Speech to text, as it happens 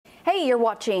Hey, you're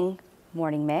watching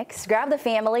Morning Mix. Grab the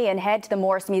family and head to the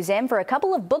Morris Museum for a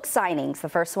couple of book signings. The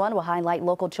first one will highlight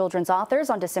local children's authors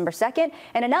on December 2nd,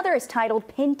 and another is titled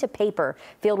Pen to Paper,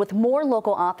 filled with more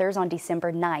local authors on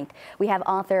December 9th. We have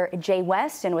author Jay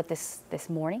West, and with this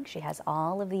morning, she has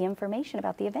all of the information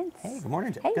about the events. Hey, good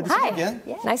morning, Jay. Hey, good to see you again.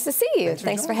 Yes. Nice to see you.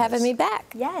 Thanks for having me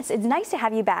back. Yes, it's nice to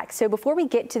have you back. So before we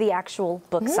get to the actual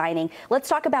book signing, let's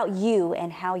talk about you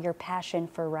and how your passion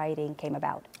for writing came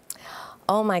about.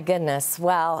 Oh my goodness.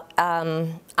 Well,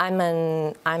 I'm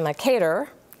a caterer,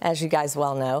 as you guys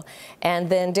well know, and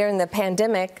then during the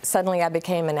pandemic, suddenly I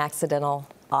became an accidental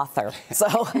author.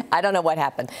 So I don't know what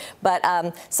happened, but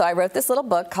so I wrote this little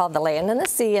book called The Land and the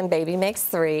Sea and Baby Makes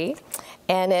Three,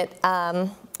 and it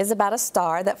is about a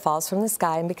star that falls from the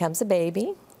sky and becomes a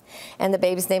baby. And the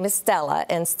baby's name is Stella,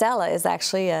 and Stella is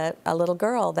actually a little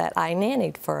girl that I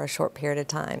nannied for a short period of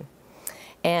time.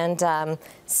 And I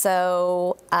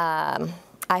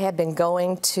had been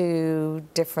going to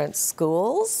different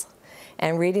schools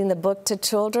and reading the book to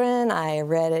children. I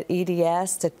read at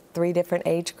EDS to 3 different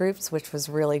age groups, which was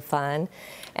really fun.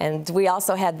 And we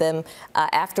also had them,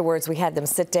 afterwards, we had them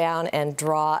sit down and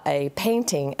draw a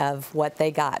painting of what they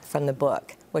got from the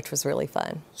book, which was really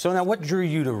fun. So now what drew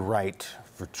you to write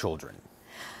for children?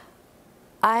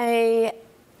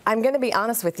 I'm going to be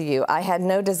honest with you. I had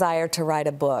no desire to write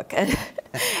a book.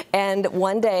 And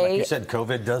one day... Like you said,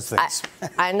 COVID does things.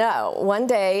 I know. One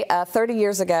day, 30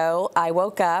 years ago, I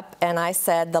woke up and I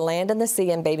said, The Land and the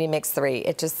Sea and Baby Makes Three.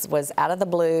 It just was out of the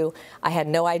blue. I had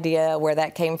no idea where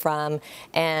that came from.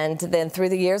 And then through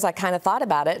the years, I kind of thought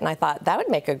about it, and I thought that would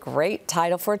make a great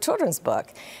title for a children's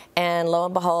book. And lo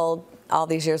and behold, all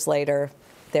these years later,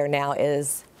 there now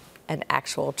is an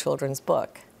actual children's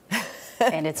book.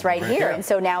 And it's right here, and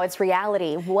so now it's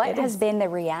reality. What has been the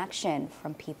reaction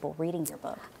from people reading your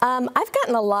book? I've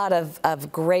gotten a lot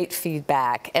of great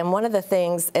feedback, and one of the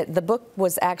things, the book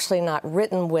was actually not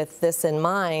written with this in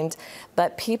mind,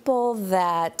 but people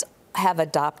that have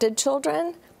adopted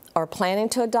children or planning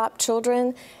to adopt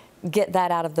children get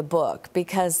that out of the book,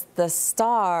 because the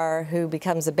star who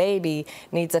becomes a baby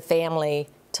needs a family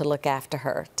to look after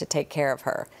her, to take care of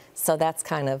her. So that's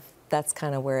kind of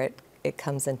where it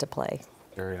comes into play.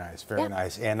 Very nice, very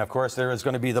nice. And of course, there is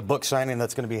going to be the book signing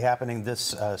that's going to be happening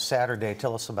this Saturday.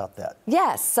 Tell us about that.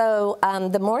 Yes, so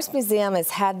the Morris Museum has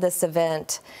had this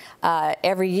event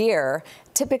every year.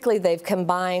 Typically, they've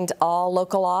combined all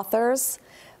local authors,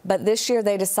 but this year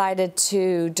they decided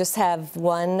to just have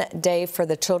one day for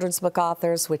the children's book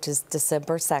authors, which is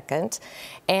December 2nd,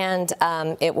 and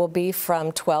it will be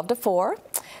from 12 to 4.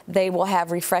 They will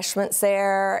have refreshments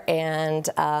there, and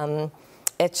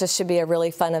it just should be a really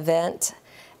fun event.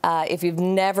 If you've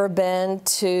never been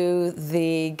to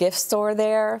the gift store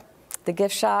there, the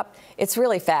gift shop, it's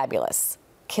really fabulous.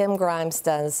 Kim Grimes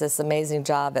does this amazing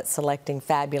job at selecting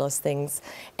fabulous things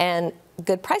and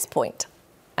good price point,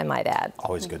 I might add.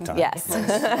 Always a good time. Yes.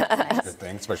 Good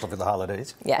thing, especially for the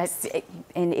holidays. Yes.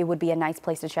 And it would be a nice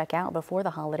place to check out before the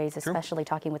holidays, especially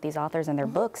talking with these authors and their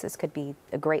books. This could be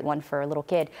a great one for a little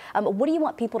kid. What do you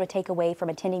want people to take away from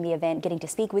attending the event, getting to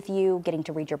speak with you, getting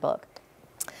to read your book?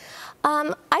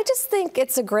 I just think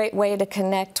it's a great way to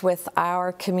connect with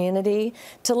our community,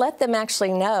 to let them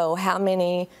actually know how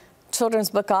many children's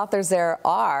book authors there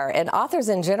are, and authors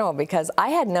in general, because I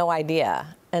had no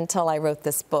idea until I wrote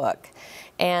this book.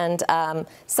 And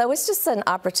so it's just an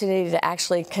opportunity to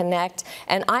actually connect.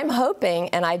 And I'm hoping,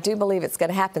 and I do believe it's going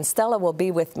to happen, Stella will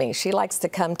be with me. She likes to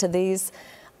come to these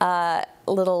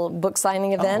little book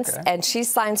signing events, and she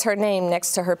signs her name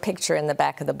next to her picture in the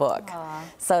back of the book. Aww.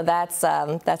 So that's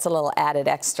a little added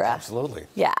extra. Absolutely.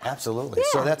 Yeah. Absolutely. Yeah.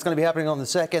 So that's going to be happening on the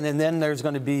 2nd, and then there's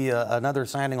going to be another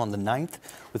signing on the 9th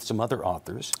with some other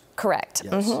authors. Correct.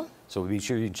 Yes. So be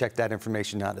sure you check that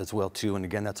information out as well, too. And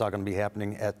again, that's all going to be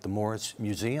happening at the Morris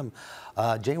Museum.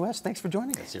 Jay West, thanks for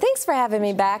joining us here. Thanks for having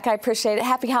me back. I appreciate it.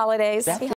 Happy holidays.